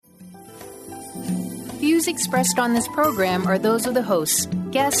views expressed on this program are those of the hosts,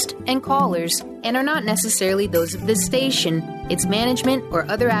 guests, and callers, and are not necessarily those of this station, its management, or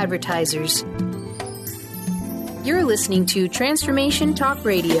other advertisers. You're listening to Transformation Talk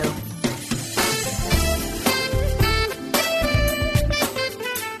Radio.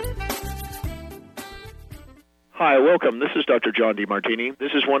 Hi, welcome. This is Dr. John DeMartini.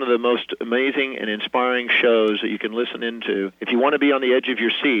 This is one of the most amazing and inspiring shows that you can listen into. If you want to be on the edge of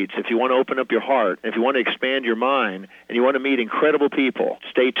your seats, if you want to open up your heart, if you want to expand your mind, and you want to meet incredible people,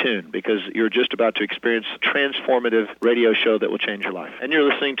 stay tuned because you're just about to experience a transformative radio show that will change your life. And you're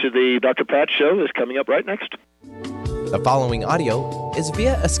listening to the Dr. Pat Show that's coming up right next. The following audio is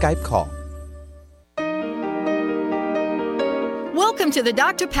via a Skype call. Welcome to the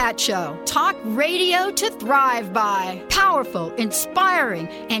Dr. Pat Show. Talk radio to thrive by. Powerful, inspiring,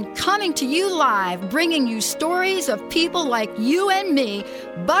 and coming to you live, bringing you stories of people like you and me,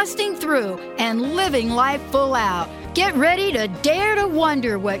 busting through and living life full out. Get ready to dare to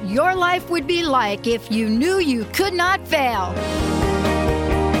wonder what your life would be like if you knew you could not fail.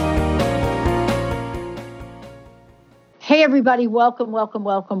 Hey, everybody. Welcome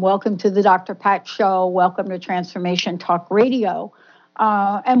to the Dr. Pat Show. Welcome to Transformation Talk Radio.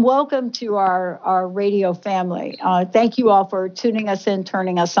 And welcome to our radio family. Thank you all for tuning us in,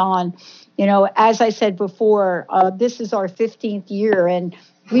 turning us on. You know, as I said before, this is our 15th year, and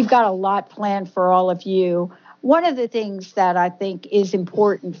we've got a lot planned for all of you. One of the things that I think is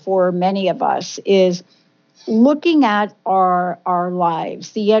important for many of us is looking at our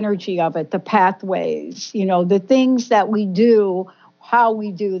lives, the energy of it, the pathways, you know, the things that we do, how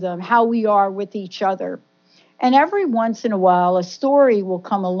we do them, how we are with each other. And every once in a while, a story will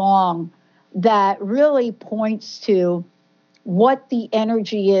come along that really points to what the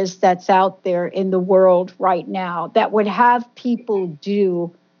energy is that's out there in the world right now that would have people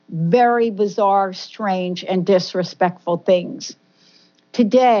do very bizarre, strange, and disrespectful things.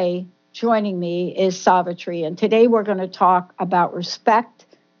 Today, joining me is Savitri, and today we're going to talk about respect,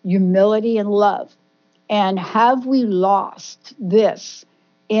 humility, and love. And have we lost this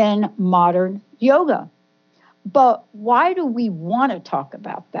in modern yoga? But why do we want to talk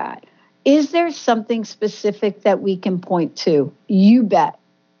about that? Is there something specific that we can point to? You bet.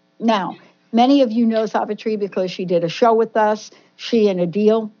 Now, many of you know Savitri because she did a show with us. She and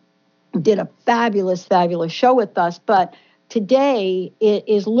Adil did a fabulous, fabulous show with us. But today it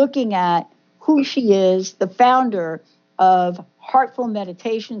is looking at who she is, the founder of Heartfull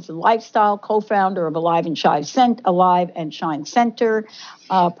Meditations, the lifestyle co-founder of Alive and Shine Center,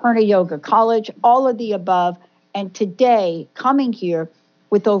 Purna Yoga College, all of the above. And today, coming here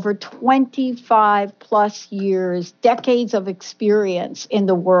with over 25 plus years, decades of experience in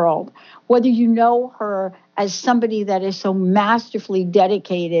the world, whether you know her as somebody that is so masterfully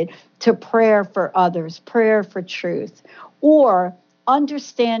dedicated to prayer for others, prayer for truth, or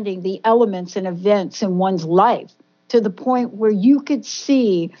understanding the elements and events in one's life to the point where you could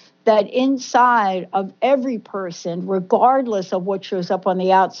see that inside of every person, regardless of what shows up on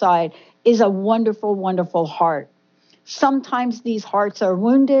the outside, is a wonderful, wonderful heart. Sometimes these hearts are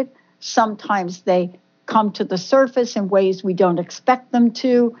wounded. Sometimes they come to the surface in ways we don't expect them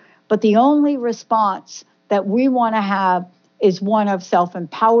to. But the only response that we want to have is one of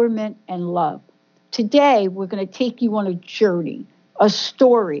self-empowerment and love. Today, we're going to take you on a journey, a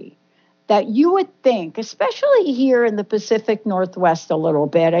story that you would think, especially here in the Pacific Northwest a little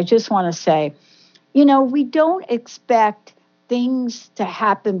bit, I just want to say, you know, we don't expect things to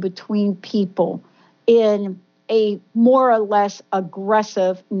happen between people in a more or less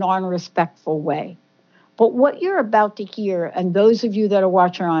aggressive, non-respectful way. But what you're about to hear, and those of you that are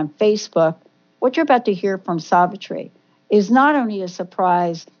watching on Facebook, what you're about to hear from Savitri is not only a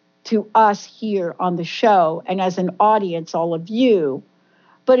surprise to us here on the show and as an audience, all of you,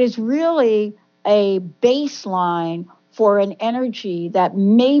 but is really a baseline for an energy that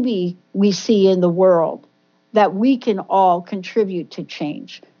maybe we see in the world that we can all contribute to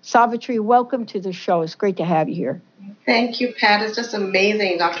change. Savitri, welcome to the show. It's great to have you here. Thank you, Pat. It's just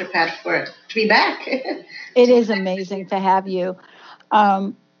amazing, Dr. Pat, to be back. It is amazing to have you.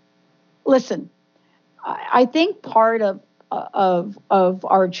 Listen, I think part of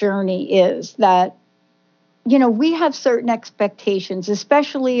our journey is that, you know, we have certain expectations,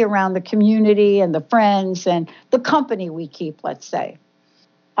 especially around the community and the friends and the company we keep, let's say.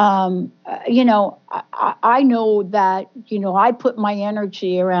 You know, I know that, you know, I put my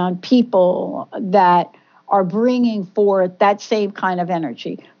energy around people that are bringing forth that same kind of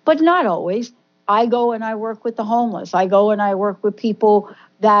energy, but not always. I go and I work with the homeless. I go and I work with people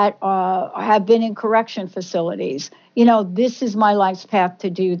that have been in correction facilities. You know, this is my life's path to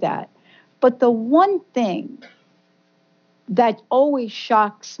do that. But the one thing that always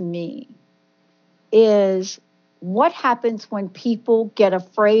shocks me is what happens when people get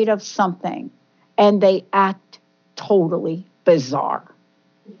afraid of something and they act totally bizarre.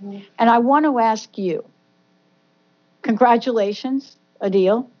 Mm-hmm. And I want to ask you, congratulations,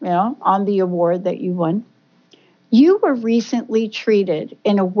 Adil, on the award that you won. You were recently treated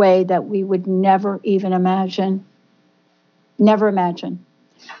in a way that we would never even imagine. Never imagine.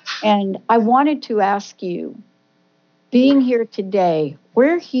 And I wanted to ask you, being here today,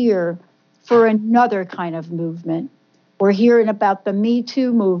 we're here for another kind of movement. We're hearing about the Me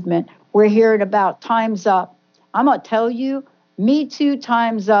Too movement. We're hearing about Time's Up. I'm going to tell you, Me Too,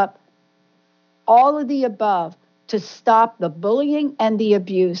 Time's Up, all of the above to stop the bullying and the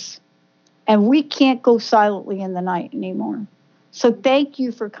abuse. And we can't go silently in the night anymore. So thank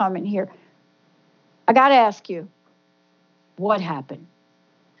you for coming here. I got to ask you, what happened?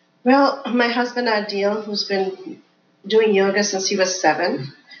 Well, my husband Adil, who's been doing yoga since he was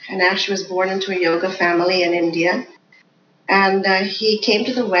 7, and actually was born into a yoga family in India. And he came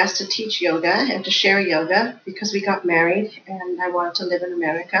to the West to teach yoga and to share yoga because we got married and I wanted to live in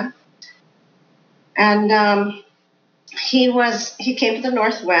America. And he came to the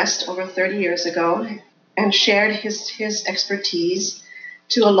Northwest over 30 years ago and shared his expertise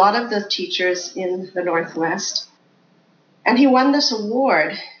to a lot of the teachers in the Northwest. And he won this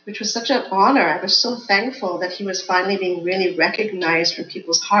award, which was such an honor. I was so thankful that he was finally being really recognized from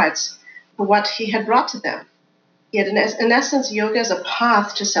people's hearts for what he had brought to them. Yet in essence, yoga is a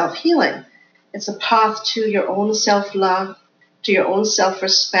path to self-healing. It's a path to your own self-love, to your own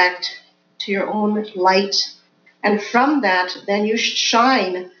self-respect, to your own light. And from that, then you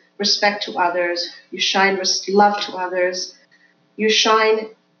shine respect to others, you shine love to others, you shine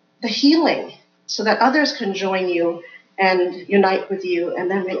the healing so that others can join you and unite with you,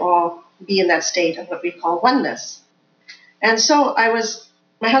 and then we'll all be in that state of what we call oneness. And so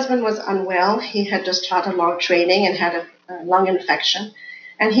my husband was unwell. He had just taught a long training and had a lung infection.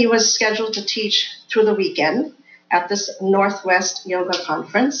 And he was scheduled to teach through the weekend at this Northwest Yoga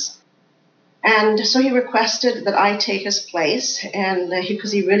Conference. And so he requested that I take his place, and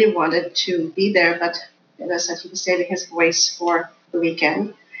because he really wanted to be there, but as I said, he was saving his voice for the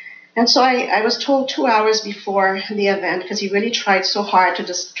weekend. And so I was told 2 hours before the event, because he really tried so hard to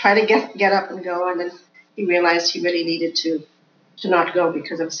just try to get up and go, and then he realized he really needed to not go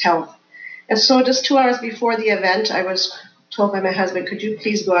because of his health. And so just 2 hours before the event, I was told by my husband, could you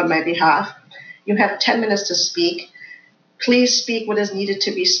please go on my behalf? You have 10 minutes to speak. Please speak what is needed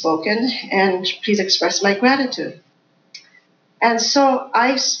to be spoken, and please express my gratitude. And so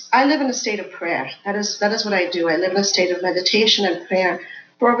I live in a state of prayer. That is what I do. I live in a state of meditation and prayer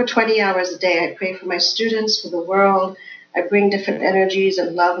for over 20 hours a day. I pray for my students, for the world. I bring different energies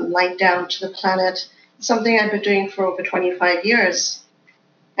and love and light down to the planet. It's something I've been doing for over 25 years.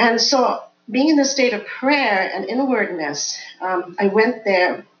 And so being in the state of prayer and inwardness, I went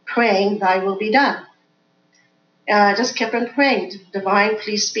there praying, thy will be done. I just kept on praying, divine,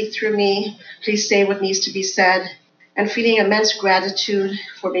 please speak through me. Please say what needs to be said. And feeling immense gratitude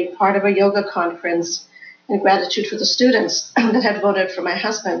for being part of a yoga conference and gratitude for the students that had voted for my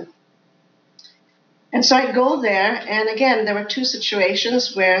husband. And so I go there, and again, there were 2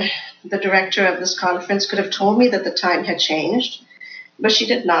 situations where the director of this conference could have told me that the time had changed, but she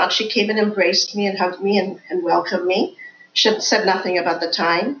did not. She came and embraced me and hugged me and welcomed me. She said nothing about the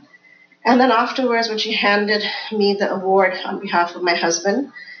time. And then afterwards, when she handed me the award on behalf of my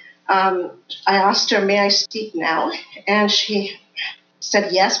husband, I asked her, may I speak now? And she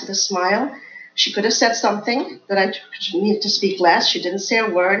said yes with a smile. She could have said something that I needed to speak less. She didn't say a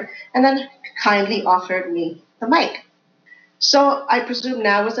word, and then kindly offered me the mic. So I presume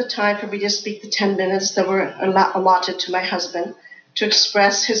now was the time for me to speak the 10 minutes that were allotted to my husband to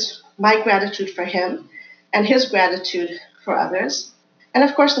express my gratitude for him and his gratitude for others. And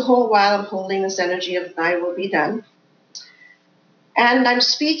of course, the whole while I'm holding this energy of thy will be done. And I'm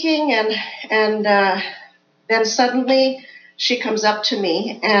speaking, and then suddenly she comes up to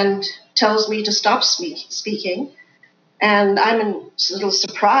me and tells me to stop speaking. And I'm a little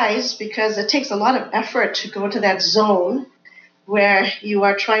surprised because it takes a lot of effort to go to that zone where you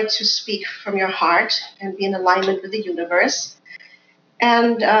are trying to speak from your heart and be in alignment with the universe.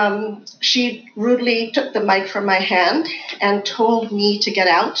 And she rudely took the mic from my hand and told me to get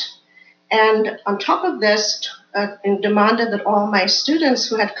out. And on top of this, demanded that all my students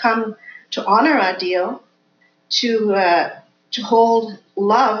who had come to honor Adil to hold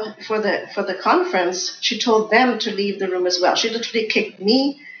love for the conference, she told them to leave the room as well. She literally kicked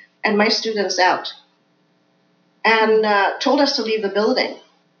me and my students out and told us to leave the building.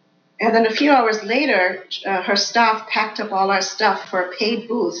 And then a few hours later, her staff packed up all our stuff for a paid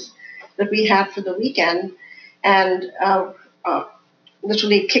booth that we had for the weekend, and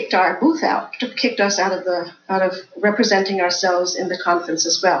literally kicked our booth out, kicked us out of representing ourselves in the conference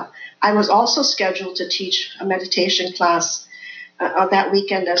as well. I was also scheduled to teach a meditation class on that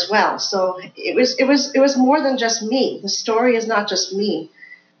weekend as well. So it was more than just me. The story is not just me.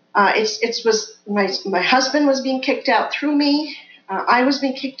 It was my husband was being kicked out through me. I was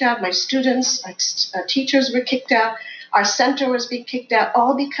being kicked out. My students, teachers were kicked out. Our center was being kicked out,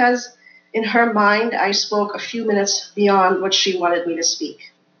 all because in her mind I spoke a few minutes beyond what she wanted me to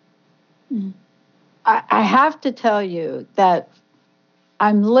speak. I have to tell you that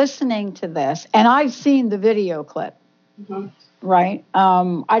I'm listening to this, and I've seen the video clip. Mm-hmm. Right.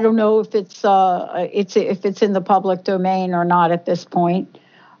 I don't know if it's in the public domain or not at this point,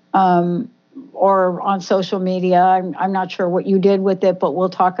 or on social media. I'm not sure what you did with it, but we'll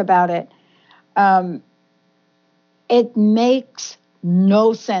talk about it. It makes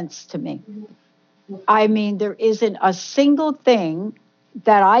no sense to me. I mean, there isn't a single thing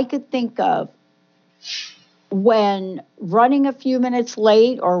that I could think of when running a few minutes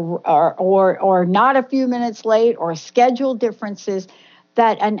late or not a few minutes late, or schedule differences,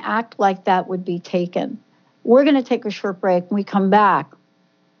 that an act like that would be taken. We're going to take a short break. When we come back,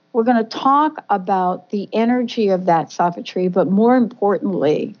 we're going to talk about the energy of that, Savitri, but more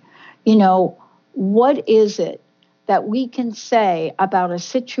importantly, what is it that we can say about a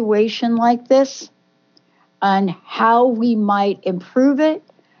situation like this and how we might improve it?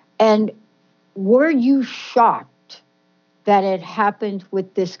 And were you shocked that it happened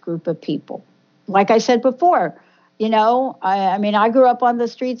with this group of people? Like I said before, I mean, I grew up on the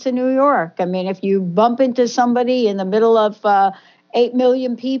streets of New York. I mean, if you bump into somebody in the middle of 8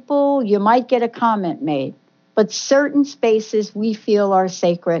 million people, you might get a comment made. But certain spaces we feel are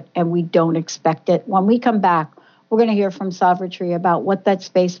sacred and we don't expect it. When we come back, we're going to hear from Savitri about what that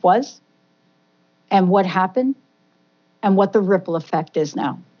space was and what happened and what the ripple effect is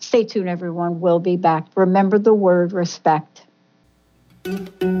now. Stay tuned, everyone. We'll be back. Remember the word respect.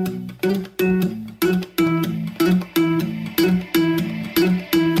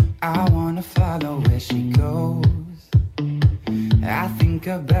 I want to follow where she goes. I think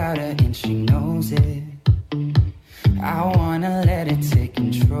about her and she knows it. I want to let it take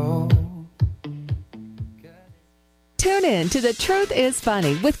control. Tune in to The Truth is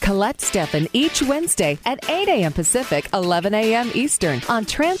Funny with Colette Steffen each Wednesday at 8 a.m. Pacific, 11 a.m. Eastern on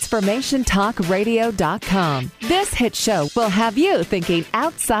TransformationTalkRadio.com. This hit show will have you thinking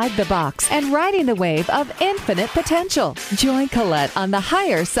outside the box and riding the wave of infinite potential. Join Colette on the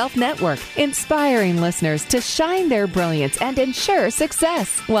Higher Self Network, inspiring listeners to shine their brilliance and ensure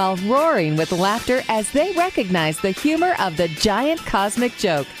success while roaring with laughter as they recognize the humor of the giant cosmic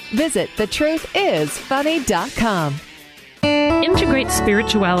joke. Visit thetruthисfunny.com. Integrate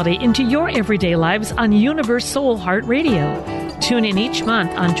spirituality into your everyday lives on Universe Soul Heart Radio. Tune in each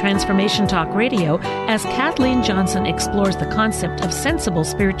month on Transformation Talk Radio as Kathleen Johnson explores the concept of sensible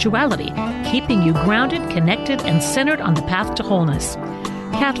spirituality, keeping you grounded, connected, and centered on the path to wholeness.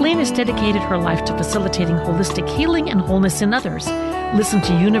 Kathleen has dedicated her life to facilitating holistic healing and wholeness in others. Listen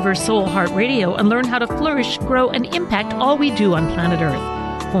to Universe Soul Heart Radio and learn how to flourish, grow, and impact all we do on planet Earth.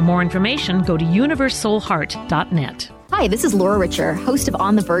 For more information, go to universesoulheart.net. Hi, this is Laura Richer, host of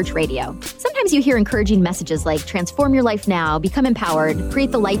On the Verge Radio. Sometimes you hear encouraging messages like transform your life now, become empowered,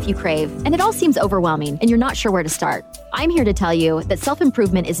 create the life you crave, and it all seems overwhelming and you're not sure where to start. I'm here to tell you that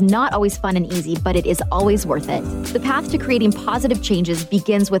self-improvement is not always fun and easy, but it is always worth it. The path to creating positive changes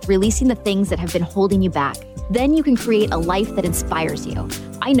begins with releasing the things that have been holding you back. Then you can create a life that inspires you.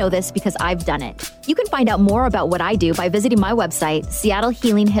 I know this because I've done it. You can find out more about what I do by visiting my website,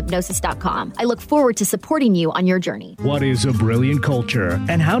 SeattleHealingHypnosis.com. I look forward to supporting you on your journey. What is a brilliant culture,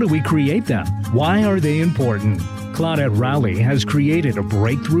 and how do we create them? Why are they important? Claudette Rowley has created a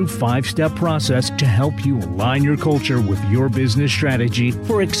breakthrough 5-step process to help you align your culture with your business strategy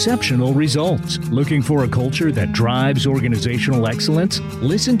for exceptional results. Looking for a culture that drives organizational excellence?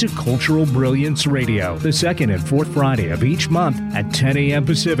 Listen to Cultural Brilliance Radio, the second and fourth Friday of each month at 10 a.m.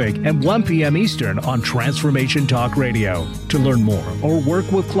 Pacific and 1 p.m. Eastern on Transformation Talk Radio. To learn more or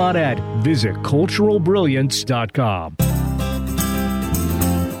work with Claudette, visit culturalbrilliance.com.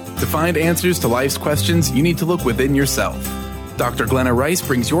 To find answers to life's questions, you need to look within yourself. Dr. Glenna Rice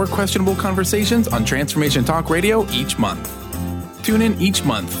brings your questionable conversations on Transformation Talk Radio each month. Tune in each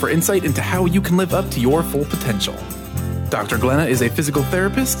month for insight into how you can live up to your full potential. Dr. Glenna is a physical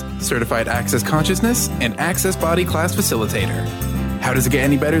therapist, certified Access Consciousness, and Access Body Class facilitator. How does it get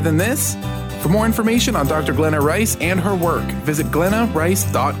any better than this? For more information on Dr. Glenna Rice and her work, visit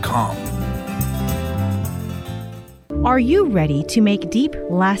glennarice.com. Are you ready to make deep,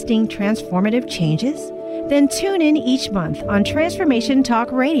 lasting, transformative changes? Then tune in each month on Transformation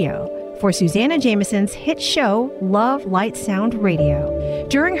Talk Radio for Susanna Jameson's hit show, Love, Light, Sound Radio.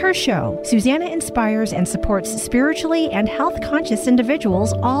 During her show, Susanna inspires and supports spiritually and health-conscious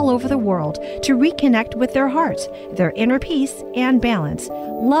individuals all over the world to reconnect with their hearts, their inner peace, and balance.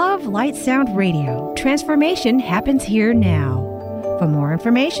 Love, Light, Sound Radio. Transformation happens here now. For more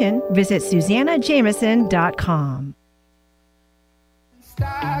information, visit SusannaJameson.com.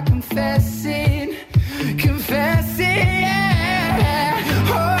 Start confessing, yeah.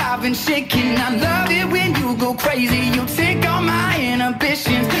 Oh, I've been shaking. I love it when you go crazy. You take all my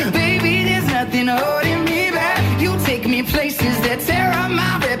inhibitions. Baby, there's nothing holding me back. You take me places that tear up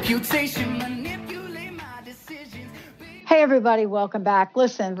my reputation. Manipulate my decisions. Hey, everybody, welcome back.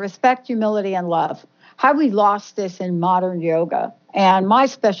 Listen, respect, humility, and love. How we lost this in modern yoga. And my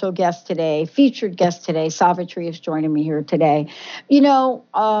special guest today, featured guest today, Savitri, is joining me here today. You know,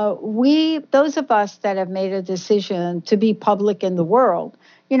 those of us that have made a decision to be public in the world,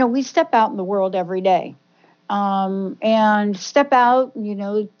 you know, we step out in the world every day and step out, you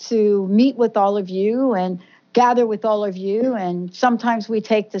know, to meet with all of you and gather with all of you. And sometimes we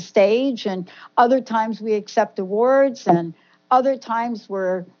take the stage, and other times we accept awards, and other times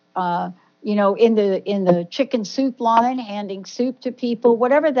we're you know, in the chicken soup line, handing soup to people,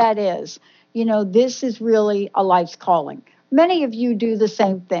 whatever that is. You know, this is really a life's calling. Many of you do the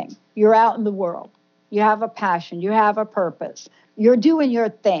same thing. You're out in the world. You have a passion. You have a purpose. You're doing your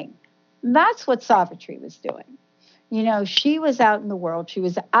thing. That's what Savitri was doing. You know, she was out in the world. She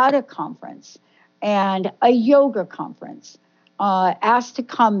was at a conference, and a yoga conference, asked to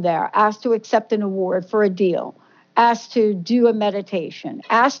come there, asked to accept an award for a deal, asked to do a meditation,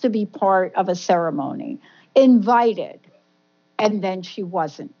 asked to be part of a ceremony, invited, and then she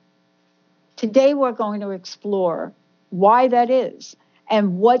wasn't. Today we're going to explore why that is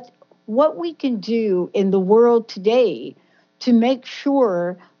and what we can do in the world today to make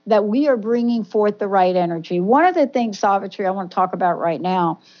sure that we are bringing forth the right energy. One of the things, Savitri, I want to talk about right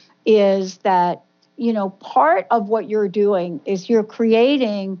now is that, you know, part of what you're doing is you're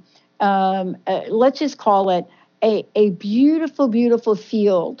creating, let's just call it, a beautiful, beautiful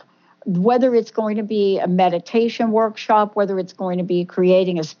field, whether it's going to be a meditation workshop, whether it's going to be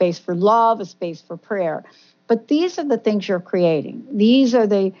creating a space for love, a space for prayer. But these are the things you're creating. These are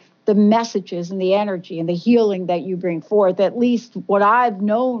the messages and the energy and the healing that you bring forth, at least what I've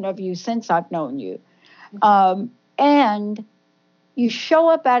known of you since I've known you. And you show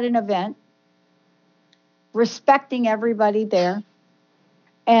up at an event, respecting everybody there,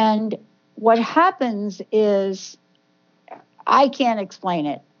 and what happens is, I can't explain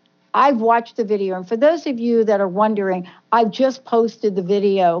it. I've watched the video. And for those of you that are wondering, I've just posted the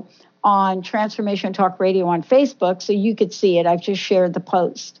video on Transformation Talk Radio on Facebook, so you could see it. I've just shared the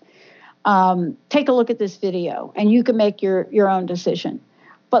post. Take a look at this video, and you can make your own decision.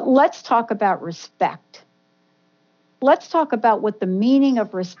 But let's talk about respect. Let's talk about what the meaning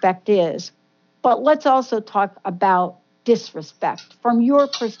of respect is. But let's also talk about disrespect. From your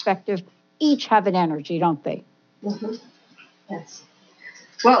perspective, each have an energy, don't they? Mm-hmm. Yes.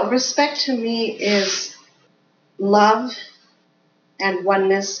 Well, respect to me is love and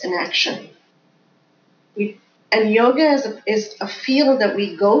oneness in action. And yoga is a field that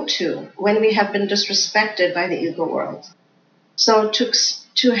we go to when we have been disrespected by the ego world. So to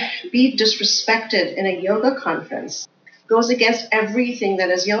be disrespected in a yoga conference goes against everything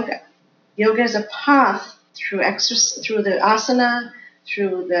that is yoga. Yoga is a path through the asana,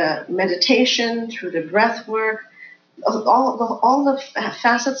 through the meditation, through the breath work. All the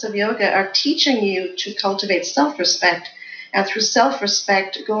facets of yoga are teaching you to cultivate self-respect, and through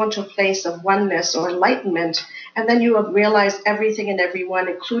self-respect go into a place of oneness or enlightenment, and then you will realize everything and everyone,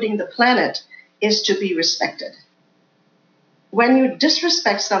 including the planet, is to be respected. When you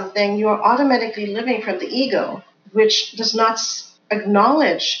disrespect something, you are automatically living from the ego, which does not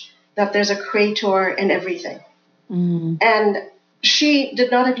acknowledge that there's a creator in everything. Mm. And she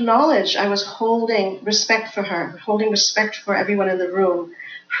did not acknowledge I was holding respect for her, holding respect for everyone in the room,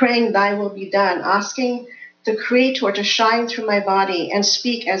 praying thy will be done, asking the creator to shine through my body and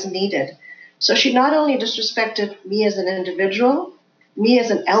speak as needed. So she not only disrespected me as an individual, me as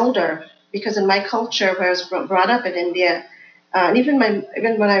an elder, because in my culture where I was brought up in India, and even when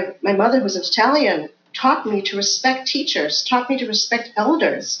my mother, who was Italian, taught me to respect teachers, taught me to respect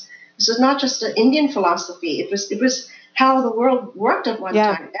elders. This is not just an Indian philosophy. It was how the world worked at one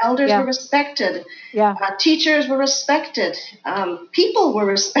time. Elders were respected. Teachers were respected. People were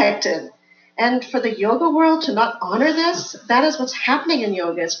respected. And for the yoga world to not honor this, that is what's happening in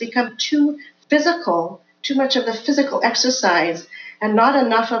yoga. It's become too physical, too much of the physical exercise, and not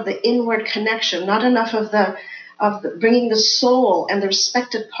enough of the inward connection, not enough of the bringing the soul and the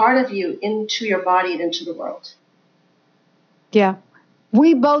respected part of you into your body and into the world. Yeah,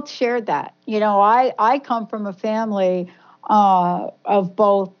 we both shared that. I come from a family of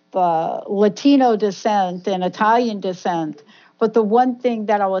both Latino descent and Italian descent. But the one thing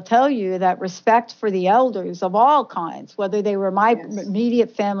that I will tell you, that respect for the elders of all kinds, whether they were my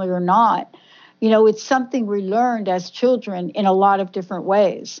immediate family or not, it's something we learned as children in a lot of different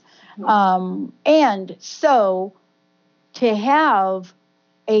ways. And so to have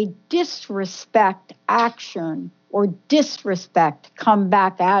a disrespect action or disrespect come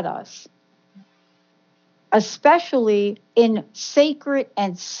back at us, especially in sacred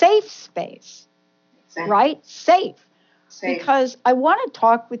and safe space, right? Safe. Because I want to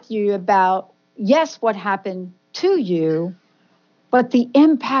talk with you about, yes, what happened to you, but the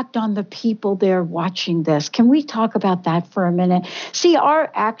impact on the people there watching this. Can we talk about that for a minute? See, our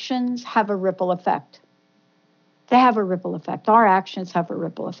actions have a ripple effect. They have a ripple effect. Our actions have a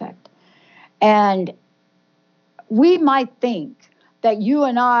ripple effect. And we might think that you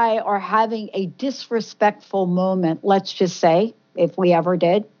and I are having a disrespectful moment, let's just say, if we ever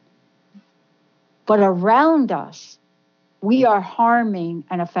did. But around us, we are harming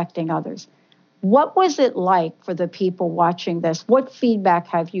and affecting others. What was it like for the people watching this? What feedback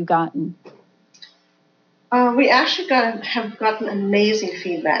have you gotten? We actually have gotten amazing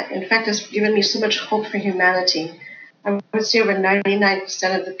feedback. In fact, it's given me so much hope for humanity. I would say over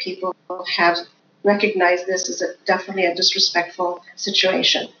 99% of the people have recognized this as definitely a disrespectful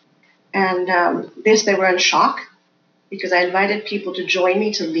situation. And they were in shock because I invited people to join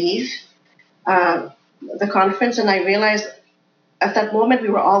me to leave the conference, and I realized at that moment we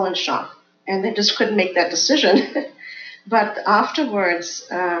were all in shock, and they just couldn't make that decision. But afterwards,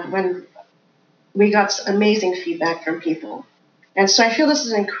 when we got amazing feedback from people. And so I feel this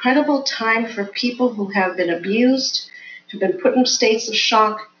is an incredible time for people who have been abused, who've been put in states of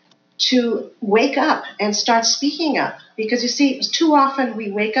shock, to wake up and start speaking up. Because you see, too often we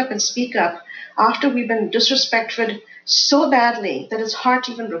wake up and speak up after we've been disrespected so badly that it's hard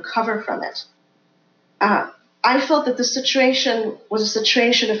to even recover from it. I felt that this situation was a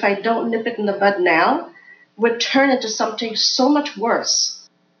situation, if I don't nip it in the bud now, would turn into something so much worse.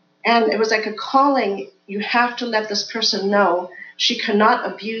 And it was like a calling. You have to let this person know she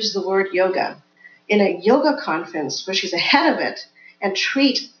cannot abuse the word yoga in a yoga conference where she's ahead of it and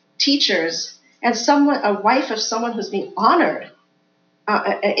treat teachers and a wife of someone who's being honored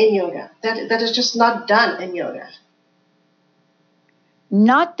in yoga. That is just not done in yoga.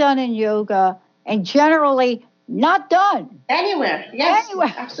 Not done in yoga, and generally not done anywhere. Yes,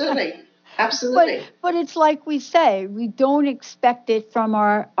 anywhere. Absolutely. But it's like we say, we don't expect it from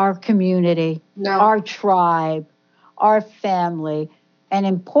our community, our tribe, our family, and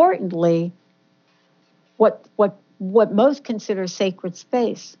importantly, what most consider sacred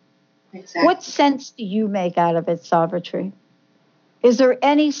space. Exactly. What sense do you make out of it, Savitri? Is there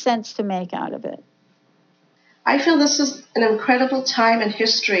any sense to make out of it? I feel this is an incredible time in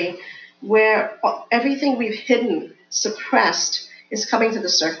history where everything we've hidden, suppressed, is coming to the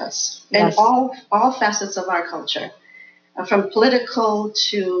surface. Yes. In all facets of our culture, from political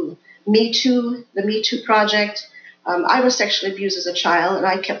to Me Too, the Me Too project. I was sexually abused as a child, and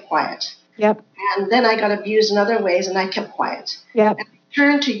I kept quiet. Yep. And then I got abused in other ways, and I kept quiet. Yep. And I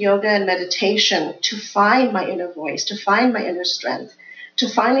turned to yoga and meditation to find my inner voice, to find my inner strength, to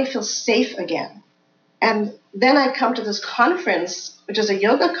finally feel safe again. And then I come to this conference, which is a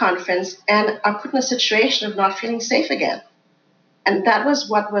yoga conference, and I'm put in a situation of not feeling safe again. And that was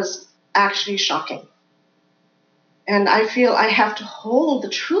what was actually shocking. And I feel I have to hold the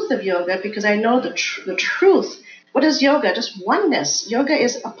truth of yoga because I know the truth. What is yoga? Just oneness. Yoga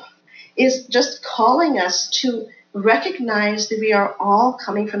is just calling us to recognize that we are all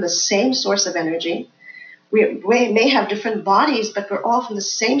coming from the same source of energy. We may have different bodies, but we're all from the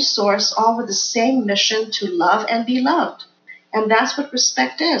same source, all with the same mission to love and be loved. And that's what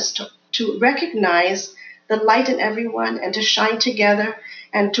respect is, to recognize the light in everyone and to shine together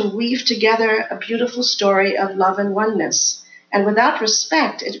and to weave together a beautiful story of love and oneness. And without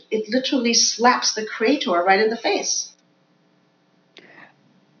respect, it literally slaps the creator right in the face.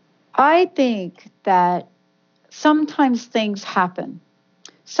 I think that sometimes things happen.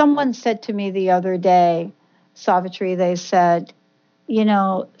 Someone said to me the other day, Savitri, they said,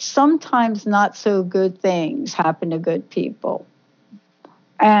 sometimes not so good things happen to good people.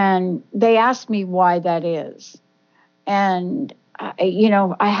 And they asked me why that is. And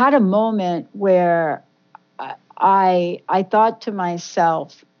I had a moment where I thought to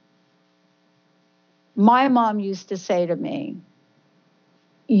myself, my mom used to say to me,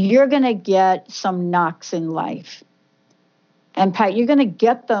 you're going to get some knocks in life. And Pat, you're going to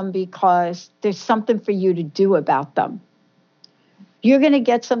get them because there's something for you to do about them. You're going to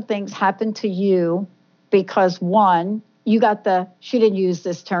get some things happen to you because, one, you got she didn't use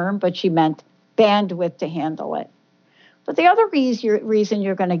this term, but she meant bandwidth to handle it. But the other reason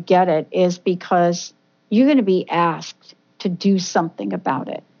you're going to get it is because you're going to be asked to do something about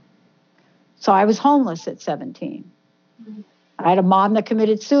it. So I was homeless at 17. I had a mom that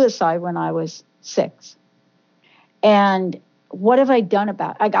committed suicide when I was 6. And what have I done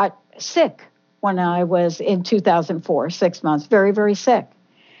about it? I got sick when I was in 2004, 6 months, very, very sick.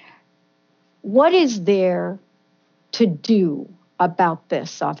 What is there to do about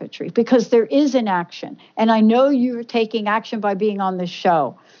this, Savitri? Because there is an action. And I know you're taking action by being on this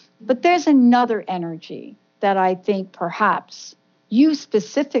show. But there's another energy that I think perhaps you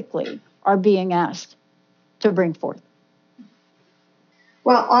specifically are being asked to bring forth.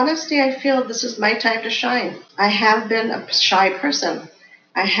 Well, honestly, I feel this is my time to shine. I have been a shy person.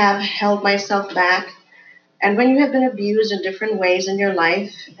 I have held myself back. And when you have been abused in different ways in your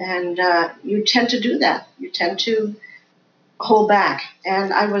life, and you tend to do that, you tend to hold back.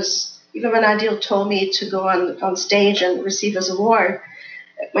 And I was, even when Adil told me to go on stage and receive his award,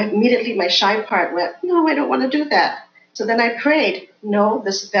 immediately my shy part went, no, I don't want to do that. So then I prayed, no,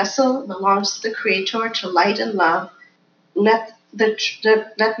 this vessel belongs to the Creator, to light and love. Let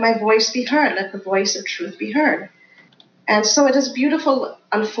my voice be heard. Let the voice of truth be heard. And so it is beautiful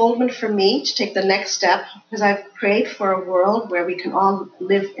unfoldment for me to take the next step, because I've prayed for a world where we can all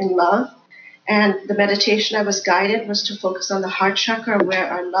live in love. And the meditation I was guided was to focus on the heart chakra where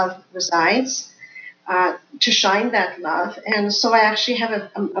our love resides, to shine that love. And so I actually have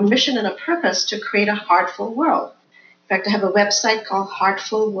a mission and a purpose to create a heartful world. In fact, I have a website called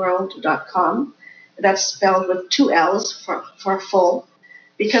heartfulworld.com. That's spelled with 2 L's for full,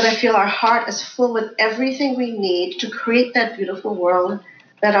 because I feel our heart is full with everything we need to create that beautiful world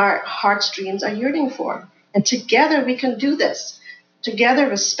that our heart's dreams are yearning for. And together we can do this. Together,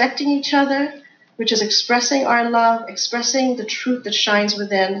 respecting each other, which is expressing our love, expressing the truth that shines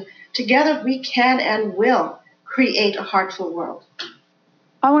within. Together we can and will create a heartful world.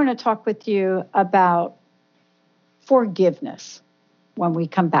 I want to talk with you about forgiveness when we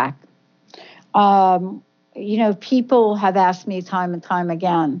come back. People have asked me time and time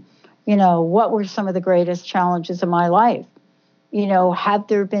again, what were some of the greatest challenges of my life? Have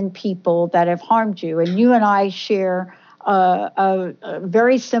there been people that have harmed you? And you and I share a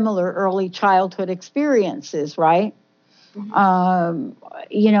very similar early childhood experiences, right?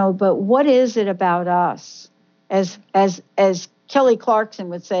 Mm-hmm. But what is it about us? As Kelly Clarkson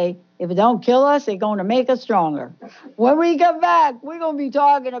would say, if it don't kill us, it's going to make us stronger. When we come back, we're going to be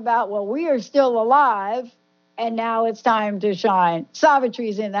talking about, we are still alive, and now it's time to shine.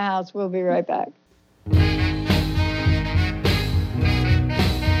 Savitri's in the house. We'll be right back.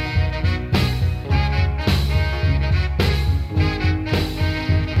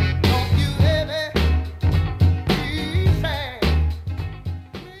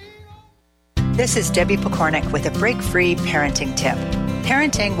 This is Debbie Pokornik with a break-free parenting tip.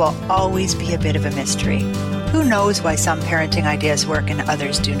 Parenting will always be a bit of a mystery. Who knows why some parenting ideas work and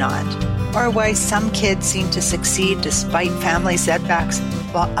others do not? Or why some kids seem to succeed despite family setbacks,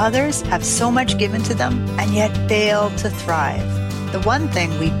 while others have so much given to them and yet fail to thrive. The one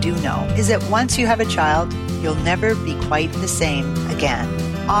thing we do know is that once you have a child, you'll never be quite the same again.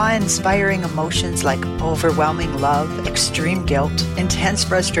 Awe-inspiring emotions like overwhelming love, extreme guilt, intense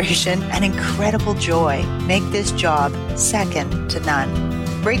frustration, and incredible joy make this job second to none.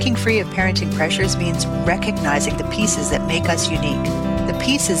 Breaking free of parenting pressures means recognizing the pieces that make us unique, the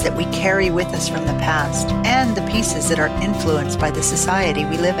pieces that we carry with us from the past, and the pieces that are influenced by the society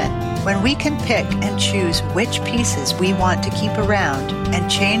we live in. When we can pick and choose which pieces we want to keep around and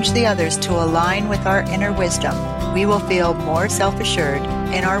change the others to align with our inner wisdom, we will feel more self-assured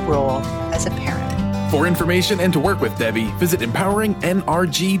in our role as a parent. For information and to work with Debbie, visit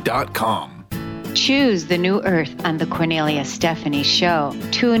empoweringnrg.com. Choose the new earth on the Cornelia Stephanie Show.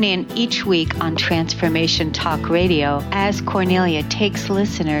 Tune in each week on Transformation Talk Radio as Cornelia takes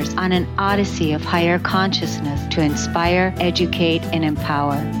listeners on an odyssey of higher consciousness to inspire, educate, and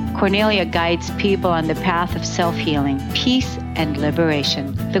empower. Cornelia guides people on the path of self-healing, peace, and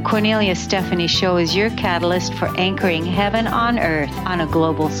liberation. The Cornelia Stephanie Show is your catalyst for anchoring heaven on earth on a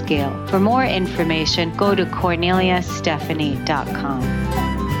global scale. For more information, go to corneliastephanie.com.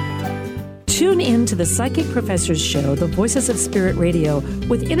 Tune in to the Psychic Professors Show, The Voices of Spirit Radio,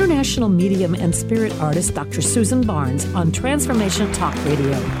 with international medium and spirit artist Dr. Susan Barnes on Transformation Talk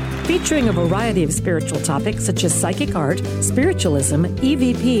Radio, featuring a variety of spiritual topics such as psychic art, spiritualism,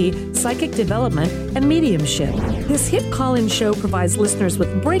 EVP, psychic development, and mediumship. This hit call-in show provides listeners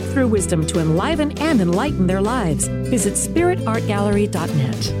with breakthrough wisdom to enliven and enlighten their lives. Visit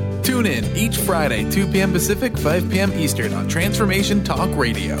spiritartgallery.net. Tune in each Friday, 2 p.m. Pacific, 5 p.m. Eastern on Transformation Talk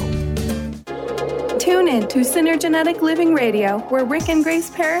Radio. Tune in to Synergenetic Living Radio, where Rick and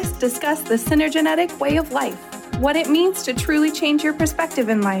Grace Paris discuss the synergenetic way of life, what it means to truly change your perspective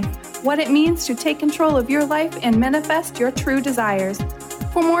in life, what it means to take control of your life and manifest your true desires.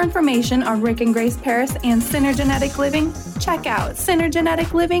 For more information on Rick and Grace Paris and Synergenetic Living, check out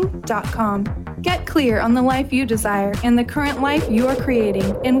synergeneticliving.com. Get clear on the life you desire and the current life you are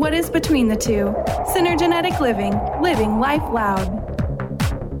creating and what is between the two. Synergenetic Living, living life loud.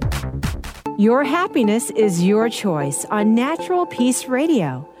 Your happiness is your choice on Natural Peace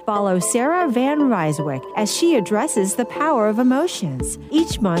Radio. Follow Sarah Van Ryswick as she addresses the power of emotions.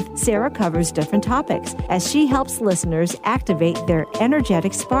 Each month, Sarah covers different topics as she helps listeners activate their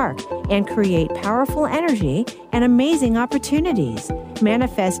energetic spark and create powerful energy and amazing opportunities.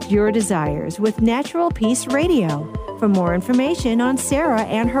 Manifest your desires with Natural Peace Radio. For more information on Sarah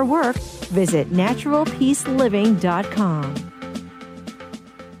and her work, visit naturalpeaceliving.com.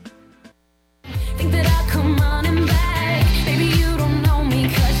 Think that I'll come running back. Baby, you don't know me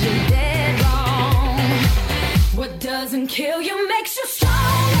 'cause you're dead wrong. What doesn't kill you makes you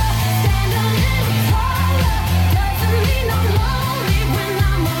stronger. Stand a little taller. Doesn't mean I'm lonely when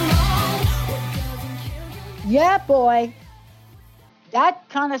I'm alone. What doesn't kill you? Yeah, boy. That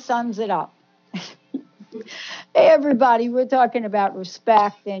kind of sums it up. Hey, everybody, we're talking about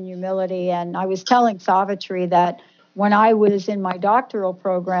respect and humility. And I was telling Savitri that when I was in my doctoral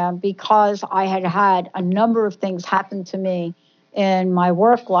program, because I had had a number of things happen to me in my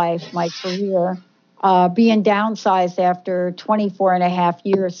work life, my career, being downsized after 24 and a half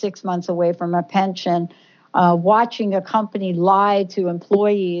years, 6 months away from a pension, watching a company lie to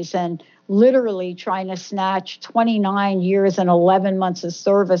employees and literally trying to snatch 29 years and 11 months of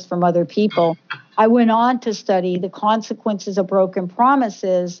service from other people. I went on to study the consequences of broken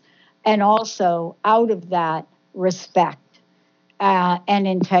promises and also out of that, respect and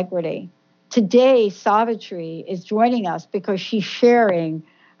integrity. Today, Savitri is joining us because she's sharing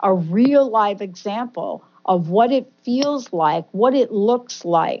a real life example of what it feels like, what it looks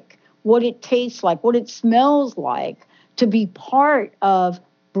like, what it tastes like, what it smells like to be part of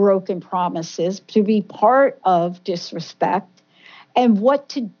broken promises, to be part of disrespect, and what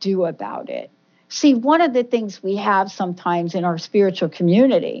to do about it. See, one of the things we have sometimes in our spiritual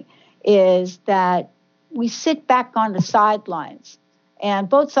community is that we sit back on the sidelines. And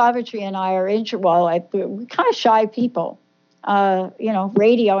both Savitri and I are we're kind of shy people.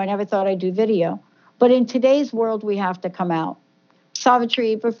 Radio, I never thought I'd do video. But in today's world, we have to come out.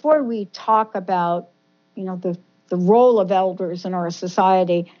 Savitri, before we talk about, the role of elders in our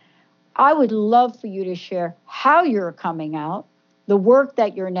society, I would love for you to share how you're coming out, the work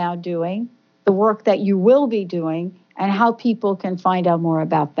that you're now doing, the work that you will be doing, and how people can find out more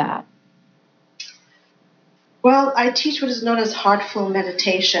about that. Well, I teach what is known as Heartfull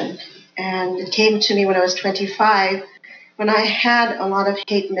Meditation, and it came to me when I was 25, when I had a lot of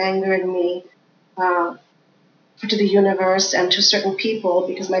hate and anger in me to the universe and to certain people,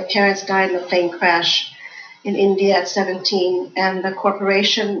 because my parents died in a plane crash in India at 17, and the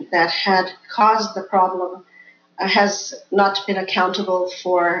corporation that had caused the problem has not been accountable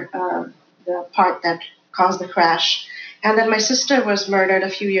for the part that caused the crash. And then my sister was murdered a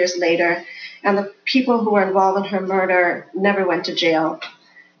few years later, and the people who were involved in her murder never went to jail.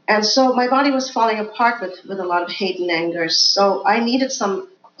 And so my body was falling apart with a lot of hate and anger. So I needed some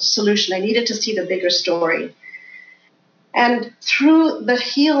solution. I needed to see the bigger story. And through the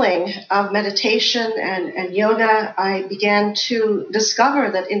healing of meditation and yoga, I began to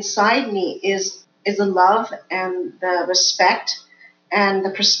discover that inside me is the love and the respect and the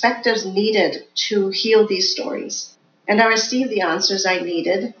perspectives needed to heal these stories. And I received the answers I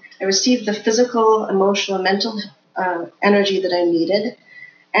needed. I received the physical, emotional, and mental energy that I needed.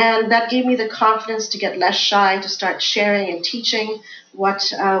 And that gave me the confidence to get less shy, to start sharing and teaching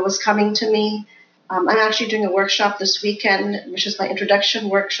what was coming to me. I'm actually doing a workshop this weekend, which is my introduction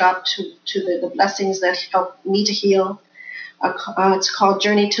workshop to the blessings that help me to heal. It's called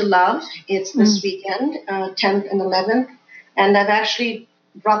Journey to Love. It's this weekend, 10th and 11th. And I've actually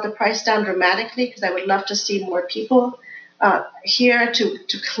brought the price down dramatically because I would love to see more people here to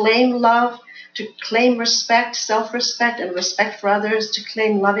claim love, to claim respect, self-respect, and respect for others, to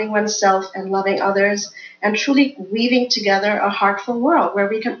claim loving oneself and loving others, and truly weaving together a heartful world where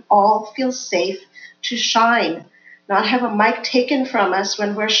we can all feel safe to shine, not have a mic taken from us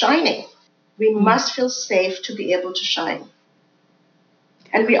when we're shining. We must feel safe to be able to shine.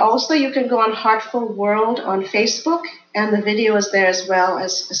 And you can go on Heartful World on Facebook, and the video is there as well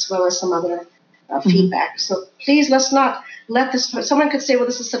as some other feedback. So please, let's not let this. Someone could say, "Well,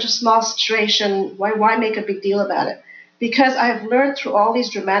 this is such a small situation. Why make a big deal about it?" Because I have learned through all these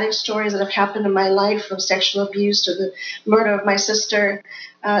dramatic stories that have happened in my life, from sexual abuse to the murder of my sister,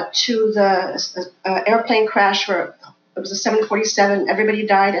 to the airplane crash where it was a 747, everybody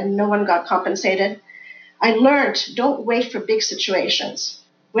died and no one got compensated. I learned, don't wait for big situations.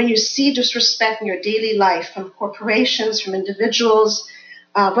 When you see disrespect in your daily life from corporations, from individuals,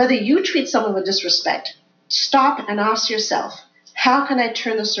 whether you treat someone with disrespect, stop and ask yourself, how can I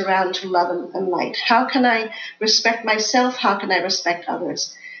turn this around to love and light? How can I respect myself? How can I respect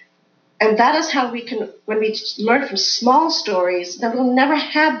others? And that is how we can, when we learn from small stories, then we'll never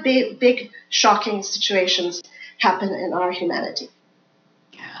have big shocking situations happen in our humanity.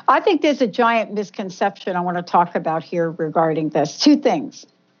 I think there's a giant misconception I want to talk about here regarding this. Two things.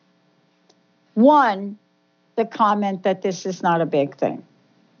 One, the comment that this is not a big thing.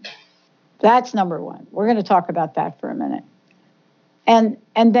 That's number one. We're going to talk about that for a minute. And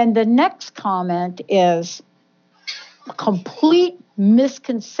then the next comment is a complete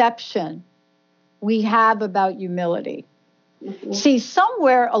misconception we have about humility. Mm-hmm. See,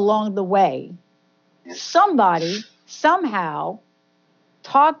 somewhere along the way, somebody somehow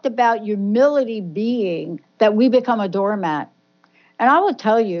talked about humility being that we become a doormat. And I will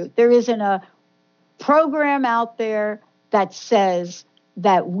tell you, there isn't a program out there that says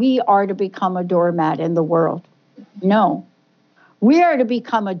that we are to become a doormat in the world. No. We are to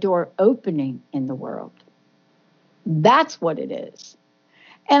become a door opening in the world. That's what it is.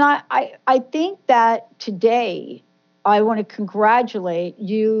 And I think that today I want to congratulate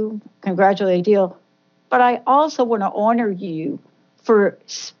Adil, but I also want to honor you for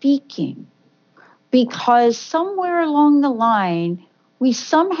speaking, because somewhere along the line, we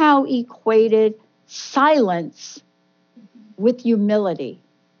somehow equated silence with humility.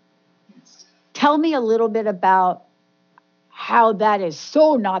 Tell me a little bit about how that is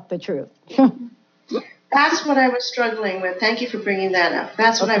so not the truth. That's what I was struggling with. Thank you for bringing that up.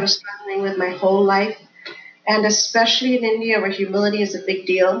 That's what I was struggling with my whole life, and especially in India, where humility is a big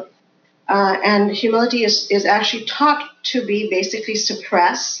deal. And humility is actually taught to be basically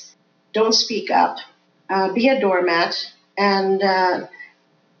suppress, don't speak up, be a doormat, and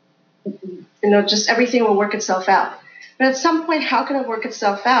just everything will work itself out. But at some point, how can it work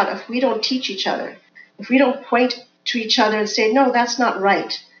itself out if we don't teach each other? If we don't point to each other and say, no, that's not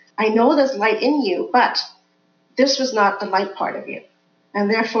right. I know there's light in you, but this was not the light part of you. And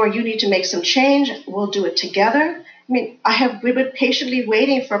therefore, you need to make some change. We'll do it together. I mean, we've been patiently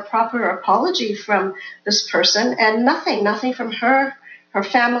waiting for a proper apology from this person, and nothing from her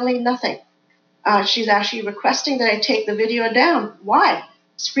family, nothing. She's actually requesting that I take the video down. Why?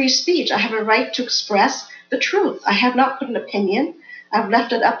 It's free speech. I have a right to express the truth. I have not put an opinion. I've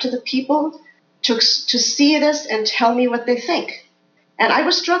left it up to the people to see this and tell me what they think. And I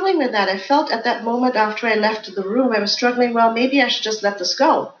was struggling with that. I felt at that moment after I left the room, I was struggling, well, maybe I should just let this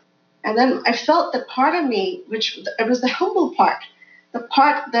go. And then I felt that part of me, it was the humble part, the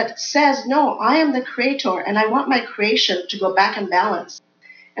part that says, no, I am the creator, and I want my creation to go back in balance.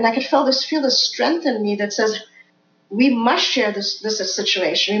 And I could feel this strength in me that says, we must share this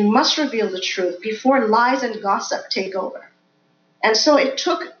situation. We must reveal the truth before lies and gossip take over. And so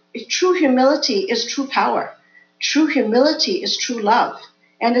true humility is true power. True humility is true love.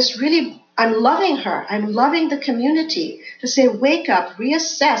 And it's really, I'm loving her. I'm loving the community to say, wake up,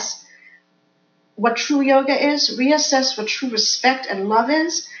 reassess what true yoga is, reassess what true respect and love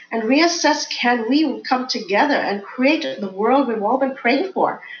is, and reassess, can we come together and create the world we've all been praying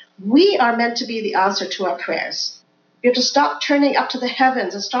for? We are meant to be the answer to our prayers. We have to stop turning up to the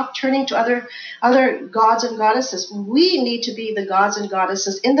heavens and stop turning to other gods and goddesses. We need to be the gods and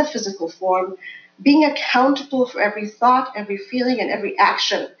goddesses in the physical form, being accountable for every thought, every feeling, and every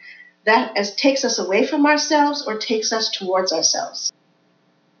action that takes us away from ourselves or takes us towards ourselves.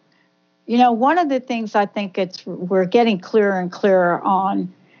 One of the things I think we're getting clearer and clearer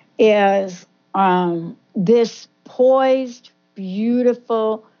on is this poised,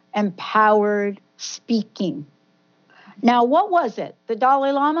 beautiful, empowered speaking. Now, what was it? The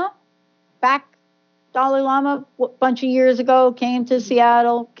Dalai Lama? Dalai Lama, a bunch of years ago, came to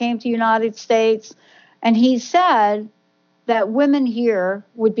Seattle, came to the United States, and he said that women here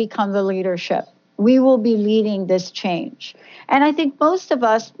would become the leadership. We will be leading this change. And I think most of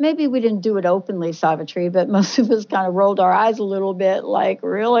us, maybe we didn't do it openly, Savitri, but most of us kind of rolled our eyes a little bit, like,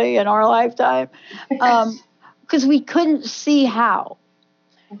 really, in our lifetime? Because we couldn't see how.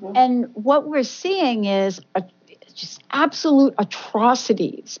 Mm-hmm. And what we're seeing is just absolute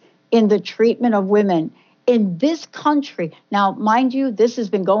atrocities in the treatment of women in this country. Now, mind you, this has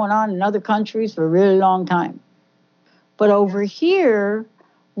been going on in other countries for a really long time. But over here,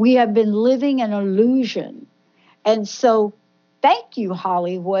 we have been living an illusion. And so thank you,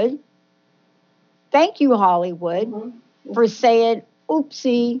 Hollywood. Thank you, Hollywood, mm-hmm. for saying,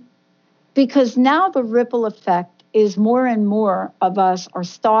 oopsie, because now the ripple effect is more and more of us are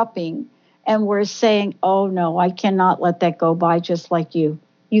stopping and we're saying, oh, no, I cannot let that go by just like you.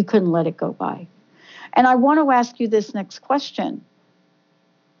 You couldn't let it go by. And I want to ask you this next question.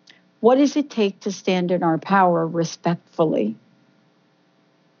 What does it take to stand in our power respectfully?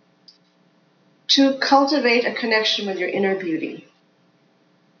 To cultivate a connection with your inner beauty,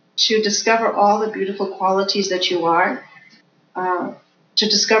 to discover all the beautiful qualities that you are, to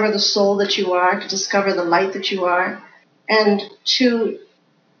discover the soul that you are, to discover the light that you are, and to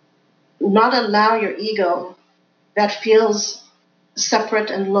not allow your ego that feels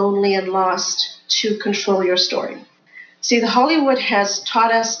separate and lonely and lost to control your story. See, the Hollywood has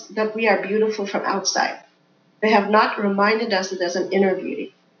taught us that we are beautiful from outside. They have not reminded us that there's an inner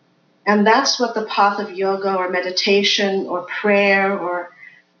beauty. And that's what the path of yoga or meditation or prayer or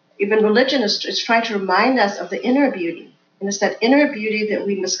even religion is trying to remind us of the inner beauty. And it's that inner beauty that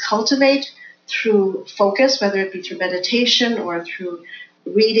we must cultivate through focus, whether it be through meditation or through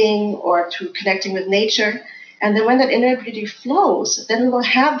reading or through connecting with nature. And then when that inner beauty flows, then we will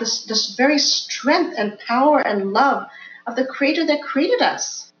have this very strength and power and love of the Creator that created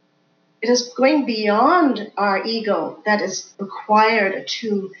us. It is going beyond our ego that is required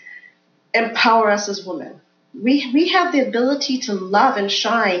to empower us as women. We have the ability to love and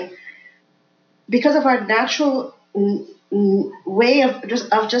shine because of our natural way of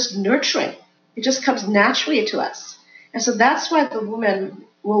just nurturing. It just comes naturally to us. And so that's why the woman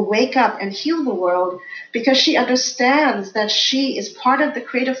will wake up and heal the world, because she understands that she is part of the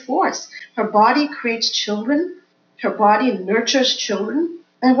creative force. Her body creates children. Her body nurtures children.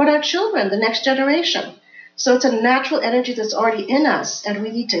 And what are children? The next generation. So it's a natural energy that's already in us, and we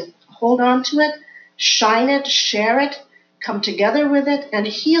need to hold on to it, shine it, share it, come together with it, and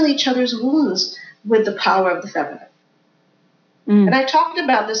heal each other's wounds with the power of the feminine. And I talked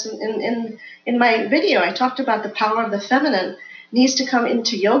about this in my video. I talked about the power of the feminine needs to come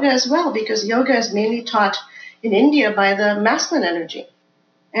into yoga as well, because yoga is mainly taught in India by the masculine energy.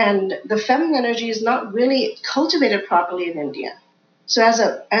 And the feminine energy is not really cultivated properly in India. So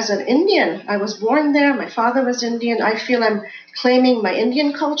as an Indian, I was born there, my father was Indian, I feel I'm claiming my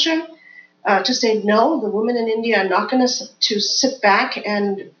Indian culture to say, no, the women in India are not going to sit back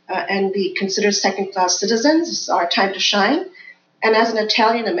and be considered second-class citizens. It's our time to shine. And as an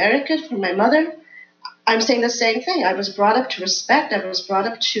Italian American from my mother, I'm saying the same thing. I was brought up to respect. I was brought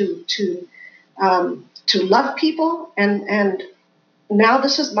up to love people, and now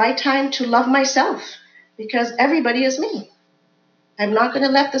this is my time to love myself, because everybody is me. I'm not going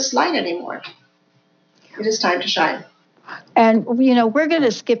to let this slide anymore. It is time to shine. And, we're going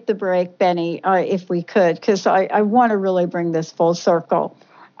to skip the break, Benny, if we could, because I want to really bring this full circle.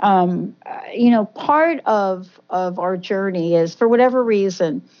 Part of our journey is, for whatever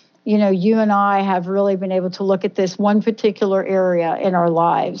reason, you and I have really been able to look at this one particular area in our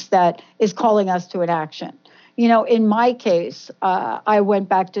lives that is calling us to an action. In my case, I went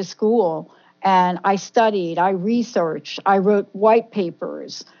back to school and I studied, I researched, I wrote white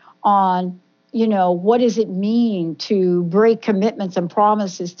papers on, what does it mean to break commitments and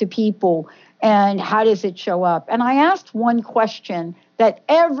promises to people, and how does it show up? And I asked one question that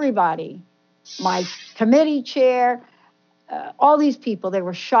everybody, my committee chair, all these people, they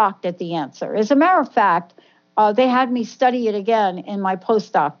were shocked at the answer. As a matter of fact, they had me study it again in my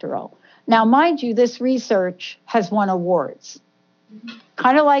postdoctoral. Now, mind you, this research has won awards.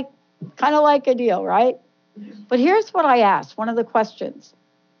 Kind of like a deal, right? But here's what I asked, one of the questions.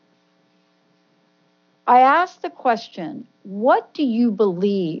 I asked the question, what do you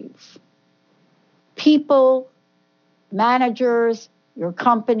believe people, managers, your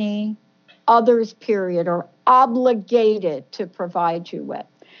company, others, period, are obligated to provide you with?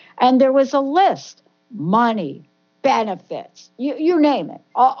 And there was a list: money, benefits, you name it,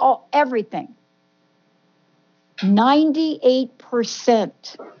 all everything.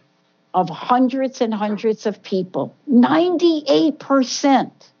 98% of hundreds and hundreds of people,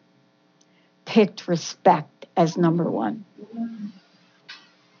 98% picked respect as number one.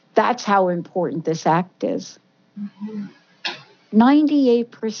 That's how important this act is.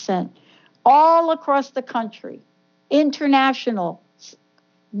 98%, all across the country, international,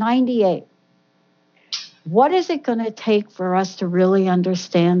 98. What is it going to take for us to really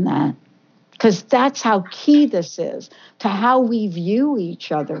understand that? Because that's how key this is to how we view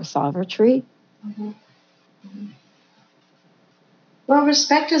each other, Savitri. Well,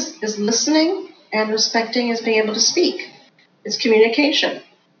 respect is listening, and respecting is being able to speak. It's communication.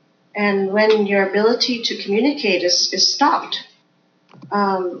 And when your ability to communicate is stopped,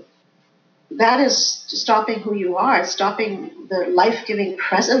 that is stopping who you are, stopping the life-giving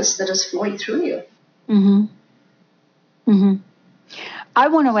presence that is flowing through you. I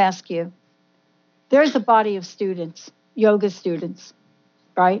want to ask you, there's a body of students, yoga students,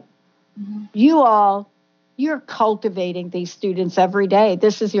 right? You're cultivating these students every day.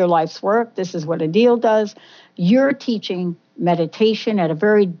 This is your life's work. This is what Adil does. You're teaching meditation at a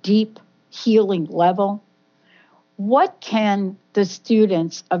very deep, healing level. What can the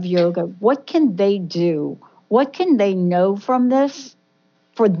students of yoga, what can they do? What can they know from this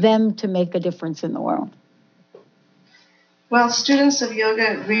for them to make a difference in the world? Well, students of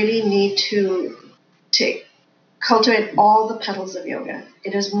yoga really need to cultivate all the petals of yoga.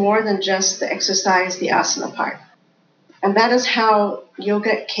 It is more than just the exercise, the asana part. And that is how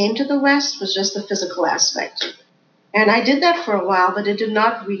yoga came to the West, was just the physical aspect. And I did that for a while, but it did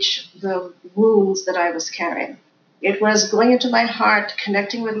not reach the wounds that I was carrying. It was going into my heart,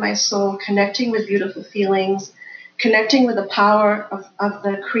 connecting with my soul, connecting with beautiful feelings, connecting with the power of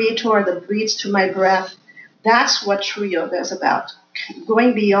the Creator that breathes through my breath. That's what true yoga is about,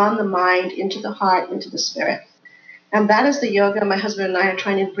 going beyond the mind, into the heart, into the spirit. And that is the yoga my husband and I are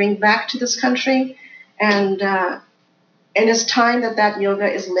trying to bring back to this country. And it's time that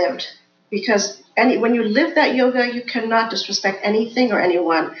yoga is lived. Because when you live that yoga, you cannot disrespect anything or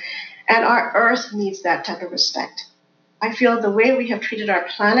anyone. And our earth needs that type of respect. I feel the way we have treated our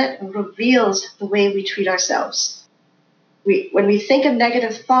planet reveals the way we treat ourselves. When we think a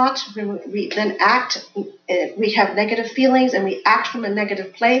negative thought, we then act, we have negative feelings and we act from a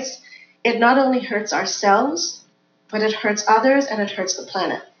negative place, it not only hurts ourselves, but it hurts others and it hurts the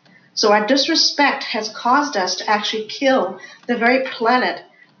planet. So our disrespect has caused us to actually kill the very planet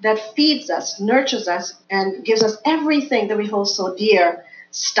that feeds us, nurtures us, and gives us everything that we hold so dear,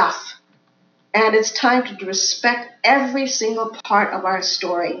 stuff. And it's time to respect every single part of our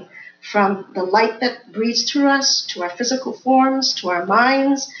story, from the light that breathes through us, to our physical forms, to our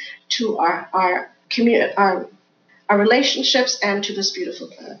minds, to our relationships, and to this beautiful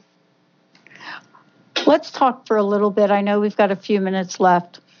planet. Let's talk for a little bit. I know we've got a few minutes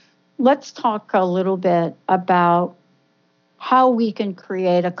left. Let's talk a little bit about how we can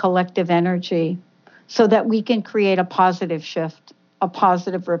create a collective energy so that we can create a positive shift, a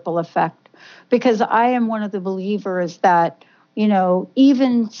positive ripple effect. Because I am one of the believers that,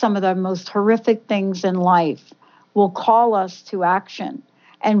 even some of the most horrific things in life will call us to action.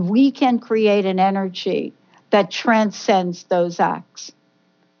 And we can create an energy that transcends those acts.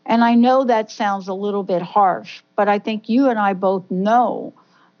 And I know that sounds a little bit harsh, but I think you and I both know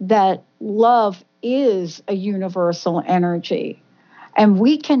that love is a universal energy. And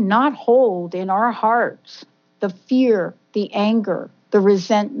we cannot hold in our hearts the fear, the anger, the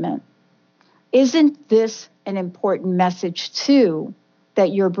resentment. Isn't this an important message, too,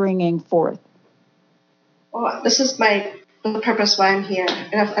 that you're bringing forth? Well, this is the purpose why I'm here.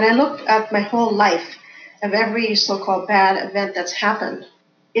 And I look at my whole life of every so-called bad event that's happened.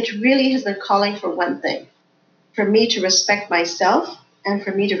 It really has been calling for one thing, for me to respect myself and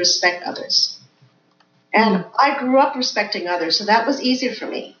for me to respect others. And I grew up respecting others, so that was easier for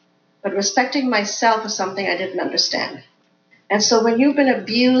me. But respecting myself is something I didn't understand. And so when you've been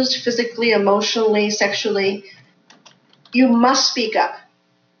abused physically, emotionally, sexually, you must speak up,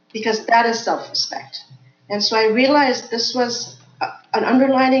 because that is self-respect. And so I realized this was an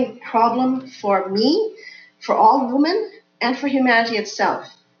underlying problem for me, for all women, and for humanity itself.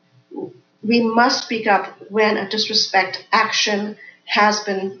 We must speak up when a disrespect action has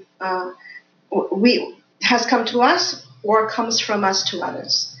been has come to us or comes from us to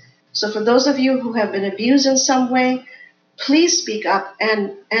others. So for those of you who have been abused in some way, please speak up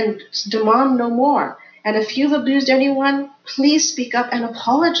and demand no more. And if you've abused anyone, please speak up and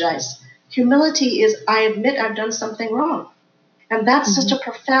apologize. Humility is, I admit I've done something wrong. And that's such a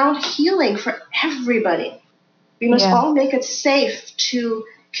profound healing for everybody. We must all make it safe to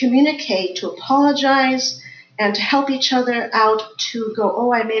communicate, to apologize, and to help each other out, to go,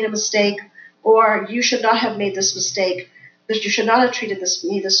 oh, I made a mistake, or you should not have made this mistake, that you should not have treated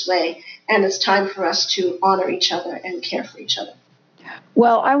me this way. and it's time for us to honor each other and care for each other.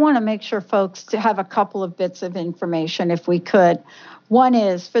 Well, I want to make sure folks to have a couple of bits of information if we could. One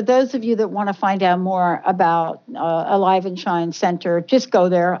is, for those of you that want to find out more about Alive and Shine Center, just go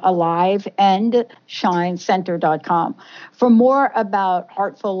there, aliveandshinecenter.com. For more about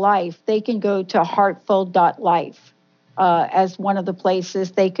Heartful Life, they can go to heartful.life as one of the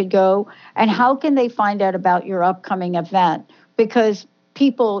places they could go. And how can they find out about your upcoming event? Because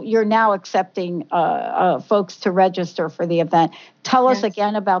people, you're now accepting folks to register for the event. Tell us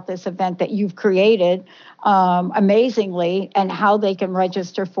again about this event that you've created amazingly, and how they can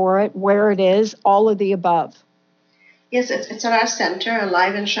register for it, where it is, all of the above. Yes, it's at our center,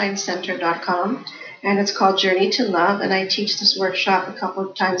 aliveandshinecenter.com, and it's called Journey to Love, and I teach this workshop a couple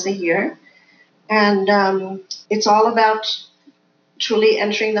of times a year. And it's all about truly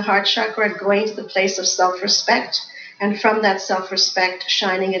entering the heart chakra and going to the place of self-respect, and from that self-respect,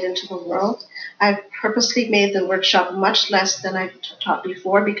 shining it into the world. I've purposely made the workshop much less than I taught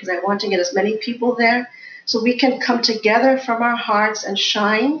before because I want to get as many people there so we can come together from our hearts and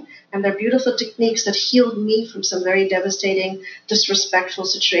shine. And they're beautiful techniques that healed me from some very devastating, disrespectful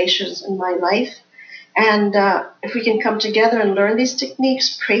situations in my life. And if we can come together and learn these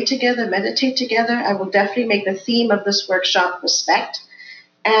techniques, pray together, meditate together, I will definitely make the theme of this workshop respect,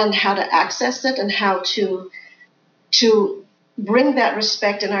 and how to access it, and how to bring that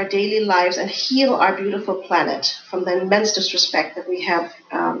respect in our daily lives and heal our beautiful planet from the immense disrespect that we have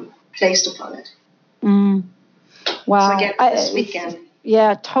placed upon it. Wow. So again, this weekend.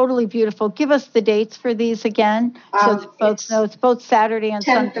 Yeah, totally beautiful. Give us the dates for these again, so that folks know. It's both Saturday and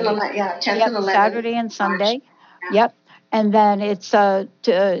 10th Sunday. And 10th and 11th. Saturday and Sunday. March. Yep. And then it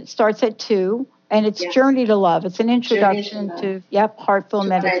starts at 2, and it's Journey to Love. It's an introduction to Heartful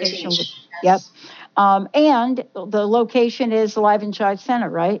Meditation. Yep. And the location is Alive and Shine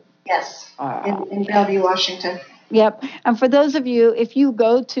Center, right? Yes, in Bellevue, Washington. Yep. And for those of you, if you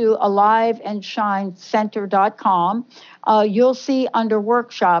go to aliveandshinecenter.com, you'll see under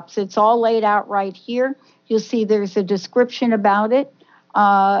workshops, it's all laid out right here. You'll see there's a description about it,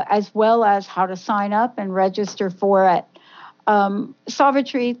 as well as how to sign up and register for it.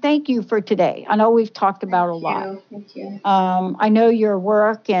 Savitri, thank you for today. I know we've talked about a lot. Thank you. I know your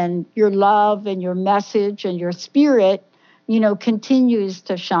work and your love and your message and your spirit, continues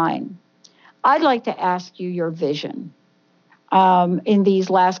to shine. I'd like to ask you your vision in these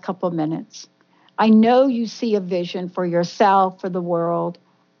last couple of minutes. I know you see a vision for yourself, for the world.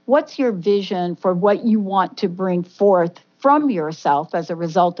 What's your vision for what you want to bring forth from yourself as a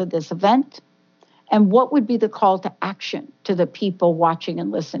result of this event? And what would be the call to action to the people watching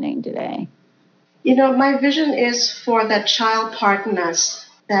and listening today? My vision is for that child part in us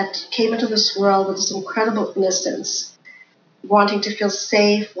that came into this world with this incredible innocence, wanting to feel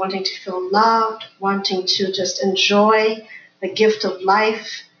safe, wanting to feel loved, wanting to just enjoy the gift of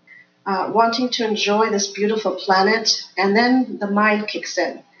life, wanting to enjoy this beautiful planet. And then the mind kicks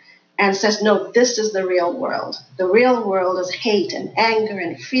in and says, no, this is the real world. The real world is hate and anger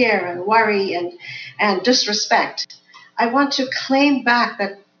and fear and worry and disrespect. I want to claim back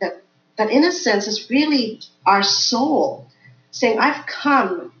that innocence is really our soul saying, I've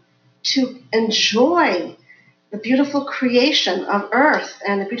come to enjoy the beautiful creation of Earth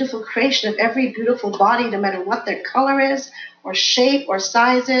and the beautiful creation of every beautiful body, no matter what their color is or shape or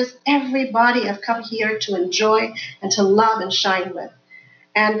size is. Every body I've come here to enjoy and to love and shine with.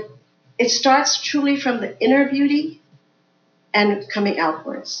 And it starts truly from the inner beauty and coming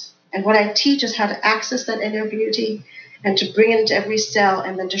outwards. And what I teach is how to access that inner beauty and to bring it into every cell,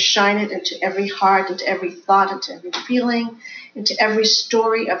 and then to shine it into every heart, into every thought, into every feeling, into every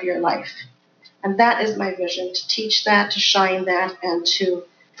story of your life. And that is my vision, to teach that, to shine that, and to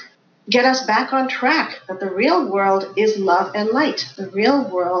get us back on track, that the real world is love and light. The real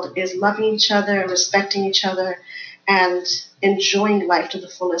world is loving each other, respecting each other, and enjoying life to the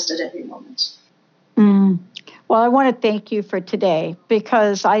fullest at every moment. Well, I want to thank you for today,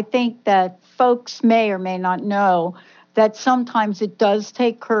 because I think that folks may or may not know that sometimes it does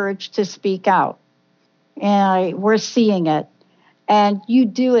take courage to speak out. And we're seeing it. And you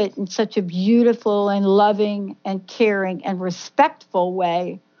do it in such a beautiful and loving and caring and respectful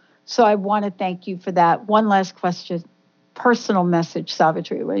way. So I want to thank you for that. One last question. Personal message,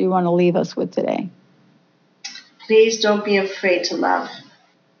 Savitri, what do you want to leave us with today? Please don't be afraid to love.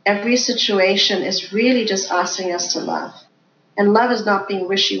 Every situation is really just asking us to love. And love is not being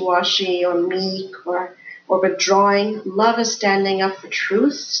wishy-washy or meek or withdrawing. Love is standing up for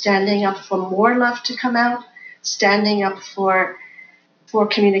truth, standing up for more love to come out, standing up for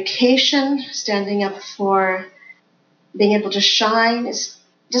communication, standing up for being able to shine,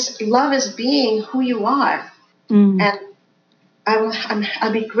 just love is being who you are. And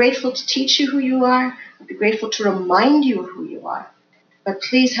I'll be grateful to teach you who you are. I'll be grateful to remind you of who you are. But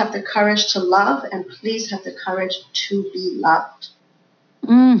please have the courage to love, and please have the courage to be loved.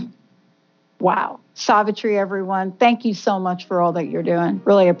 Wow. Savitri, everyone, thank you so much for all that you're doing.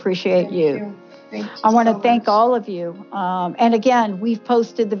 Really appreciate you. Thank you. I want to thank all of you. And again, we've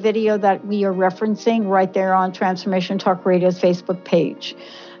posted the video that we are referencing right there on Transformation Talk Radio's Facebook page.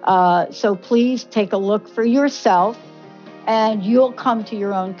 So please take a look for yourself, and you'll come to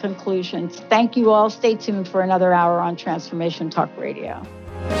your own conclusions. Thank you all. Stay tuned for another hour on Transformation Talk Radio.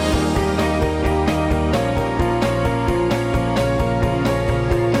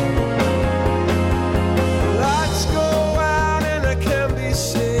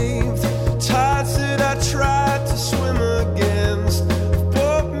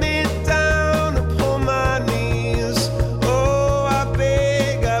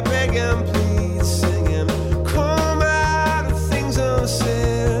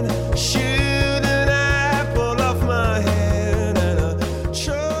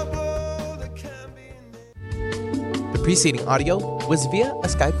 Preceding audio was via a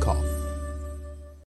Skype call.